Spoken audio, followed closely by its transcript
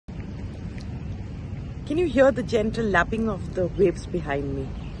Can you hear the gentle lapping of the waves behind me?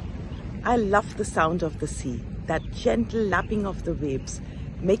 I love the sound of the sea. That gentle lapping of the waves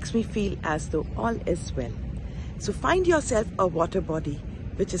makes me feel as though all is well. So find yourself a water body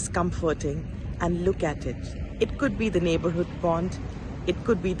which is comforting and look at it. It could be the neighborhood pond, it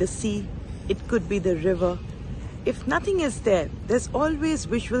could be the sea, it could be the river. If nothing is there, there's always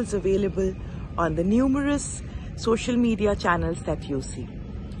visuals available on the numerous social media channels that you see.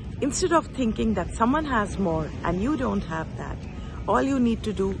 Instead of thinking that someone has more and you don't have that, all you need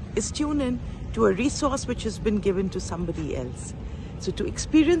to do is tune in to a resource which has been given to somebody else. So to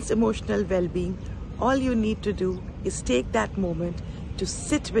experience emotional well-being, all you need to do is take that moment to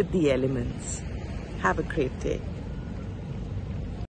sit with the elements. Have a great day.